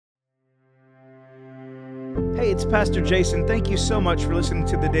Hey, it's Pastor Jason. Thank you so much for listening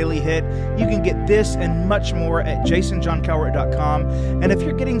to The Daily Hit. You can get this and much more at jasonjohncowart.com. And if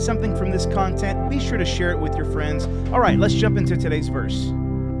you're getting something from this content, be sure to share it with your friends. All right, let's jump into today's verse.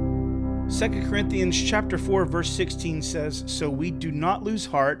 2 Corinthians chapter 4, verse 16 says, "So we do not lose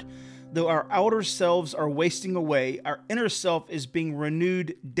heart, though our outer selves are wasting away, our inner self is being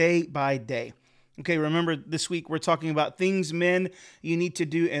renewed day by day." Okay, remember this week we're talking about things, men, you need to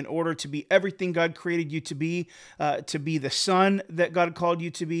do in order to be everything God created you to be the son that God called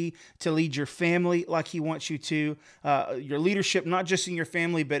you to be, to lead your family like He wants you to, your leadership, not just in your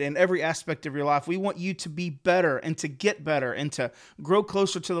family, but in every aspect of your life. We want you to be better and to get better and to grow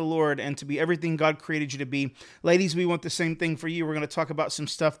closer to the Lord and to be everything God created you to be. Ladies, we want the same thing for you. We're going to talk about some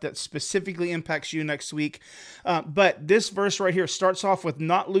stuff that specifically impacts you next week. But this verse right here starts off with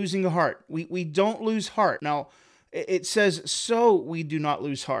not losing a heart. We don't lose heart. Now, it says, so we do not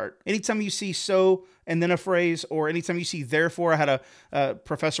lose heart. Anytime you see so and then a phrase, or anytime you see therefore, I had a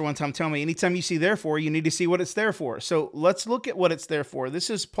professor one time tell me, anytime you see therefore, you need to see what it's there for. So let's look at what it's there for. This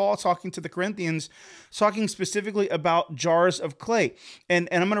is Paul talking to the Corinthians, talking specifically about jars of clay. And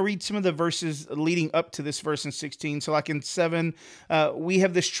I'm going to read some of the verses leading up to this verse in 16. So like in 7, we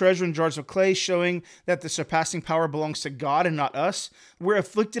have this treasure in jars of clay, showing that the surpassing power belongs to God and not us. We're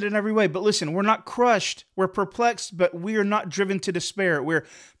afflicted in every way, but listen, we're not crushed. We're perplexed, but we are not driven to despair. We're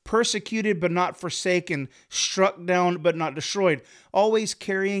persecuted, but not forsaken, struck down, but not destroyed, always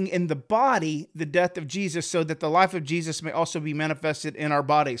carrying in the body the death of Jesus, so that the life of Jesus may also be manifested in our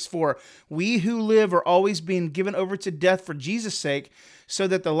bodies. For we who live are always being given over to death for Jesus' sake, so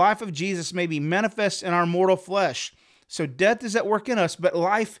that the life of Jesus may be manifest in our mortal flesh. So death is at work in us, but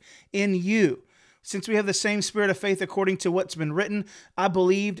life in you. Since we have the same spirit of faith according to what's been written, I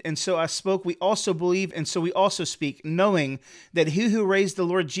believed, and so I spoke. We also believe, and so we also speak, knowing that He who raised the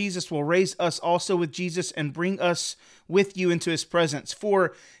Lord Jesus will raise us also with Jesus and bring us with you into His presence.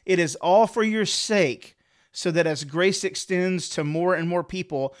 For it is all for your sake, so that as grace extends to more and more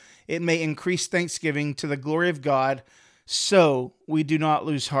people, it may increase thanksgiving to the glory of God. So we do not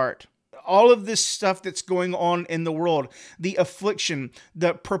lose heart. All of this stuff that's going on in the world, the affliction,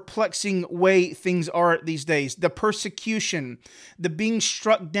 the perplexing way things are these days, the persecution, the being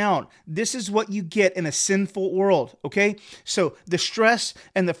struck down, this is what you get in a sinful world, okay? So the stress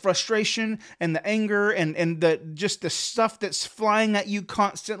and the frustration and the anger and the stuff that's flying at you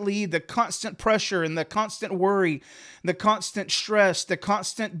constantly, the constant pressure and the constant worry, the constant stress, the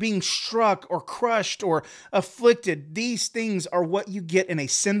constant being struck or crushed or afflicted, these things are what you get in a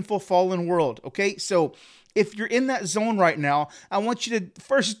sinful, fallen world, okay? So if you're in that zone right now, I want you to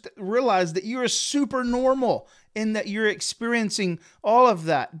first realize that you're super normal in that you're experiencing all of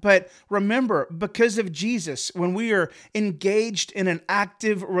that. But remember, because of Jesus, when we are engaged in an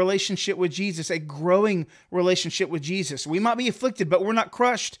active relationship with Jesus, a growing relationship with Jesus, we might be afflicted, but we're not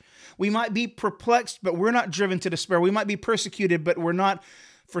crushed. We might be perplexed, but we're not driven to despair. We might be persecuted, but we're not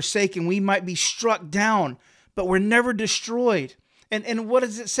forsaken. We might be struck down, but we're never destroyed. And what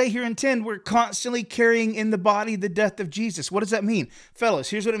does it say here in 10? We're constantly carrying in the body the death of Jesus. What does that mean? Fellas,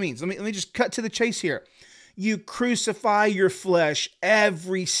 here's what it means. Let me just cut to the chase here. You crucify your flesh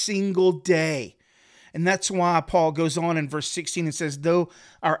every single day. And that's why Paul goes on in verse 16 and says, though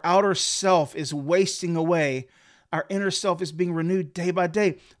our outer self is wasting away, our inner self is being renewed day by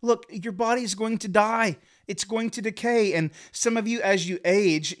day. Look, your body is going to die. It's going to decay. And some of you, as you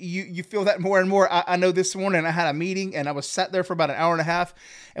age, you feel that more and more. I know this morning I had a meeting and I was sat there for about an hour and a half.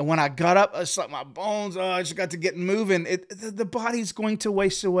 And when I got up, it's like my bones, I just got to get moving. The body's going to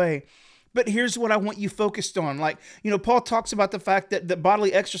waste away. But here's what I want you focused on. Paul talks about the fact that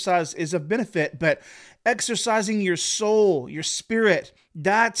bodily exercise is of benefit, but exercising your soul, your spirit,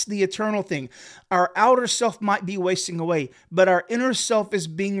 that's the eternal thing. Our outer self might be wasting away, but our inner self is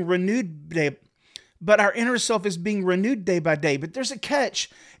being renewed day by day. But there's a catch.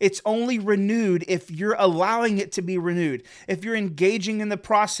 It's only renewed if you're allowing it to be renewed, if you're engaging in the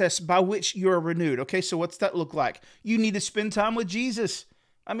process by which you're renewed. Okay, so what's that look like? You need to spend time with Jesus.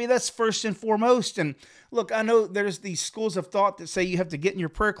 I mean, that's first and foremost. And look, I know there's these schools of thought that say you have to get in your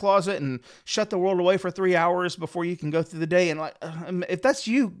prayer closet and shut the world away for 3 hours before you can go through the day. And if that's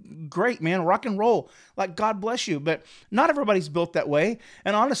you, great, man, rock and roll. God bless you. But not everybody's built that way.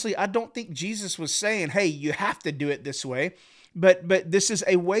 And honestly, I don't think Jesus was saying, hey, you have to do it this way. But this is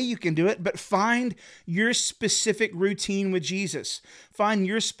a way you can do it. But find your specific routine with Jesus. Find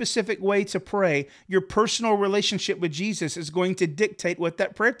your specific way to pray. Your personal relationship with Jesus is going to dictate what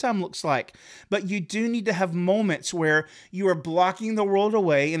that prayer time looks like. But you do need to have moments where you are blocking the world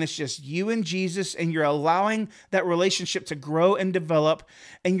away and it's just you and Jesus, and you're allowing that relationship to grow and develop,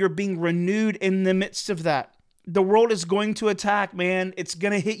 and you're being renewed in the midst of that. The world is going to attack, man. It's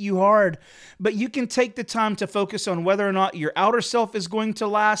going to hit you hard. But you can take the time to focus on whether or not your outer self is going to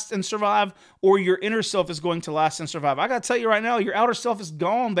last and survive, or your inner self is going to last and survive. I got to tell you right now, your outer self is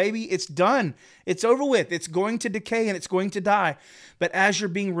gone, baby. It's done. It's over with. It's going to decay and it's going to die. But as you're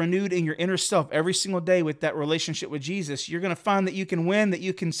being renewed in your inner self every single day with that relationship with Jesus, you're going to find that you can win, that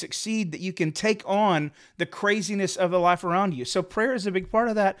you can succeed, that you can take on the craziness of the life around you. So prayer is a big part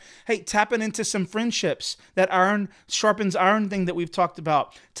of that. Hey, tapping into some friendships, that iron sharpens iron thing that we've talked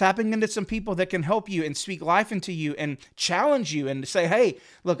about. Tapping into some people that can help you and speak life into you and challenge you and say, hey,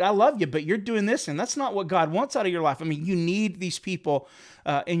 look, I love you, but you're doing this and that's not what God wants out of your life. I mean, you need these people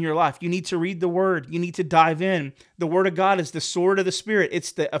in your life. You need to read the Word. You need to dive in. The Word of God is the sword of the Spirit.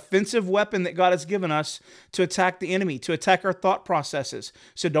 It's the offensive weapon that God has given us to attack the enemy, to attack our thought processes.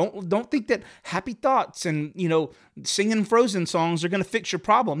 So don't think that happy thoughts and, singing Frozen songs are going to fix your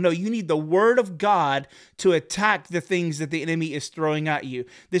problem. No, you need the Word of God to attack the things that the enemy is throwing at you.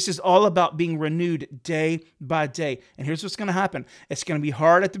 This is all about being renewed day by day. And here's what's going to happen. It's going to be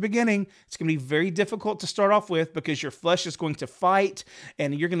hard at the beginning. It's going to be very difficult to start off with because your flesh is going to fight,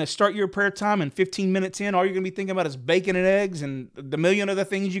 and you're going to start your prayer time, and 15 minutes in, all you're going to be thinking about is bacon and eggs and the million other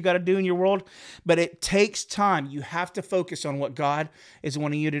things you got to do in your world. But it takes time. You have to focus on what God is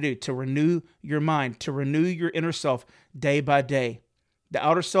wanting you to do, to renew your mind, to renew your inner self day by day. The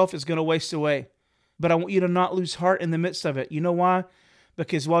outer self is going to waste away, but I want you to not lose heart in the midst of it. You know why?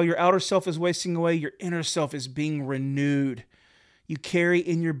 Because while your outer self is wasting away, your inner self is being renewed. You carry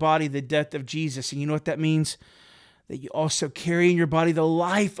in your body the death of Jesus. And you know what that means? That you also carry in your body the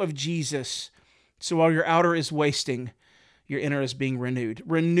life of Jesus. So while your outer is wasting, your inner is being renewed.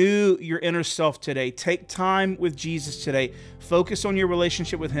 Renew your inner self today. Take time with Jesus today. Focus on your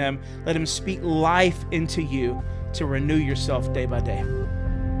relationship with Him. Let Him speak life into you to renew yourself day by day.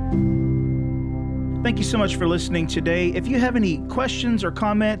 Thank you so much for listening today. If you have any questions or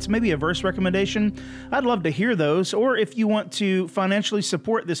comments, maybe a verse recommendation, I'd love to hear those. Or if you want to financially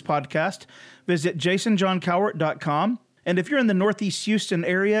support this podcast, visit jasonjohncowart.com. And if you're in the Northeast Houston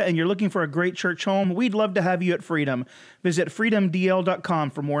area and you're looking for a great church home, we'd love to have you at Freedom. Visit freedomdl.com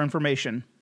for more information.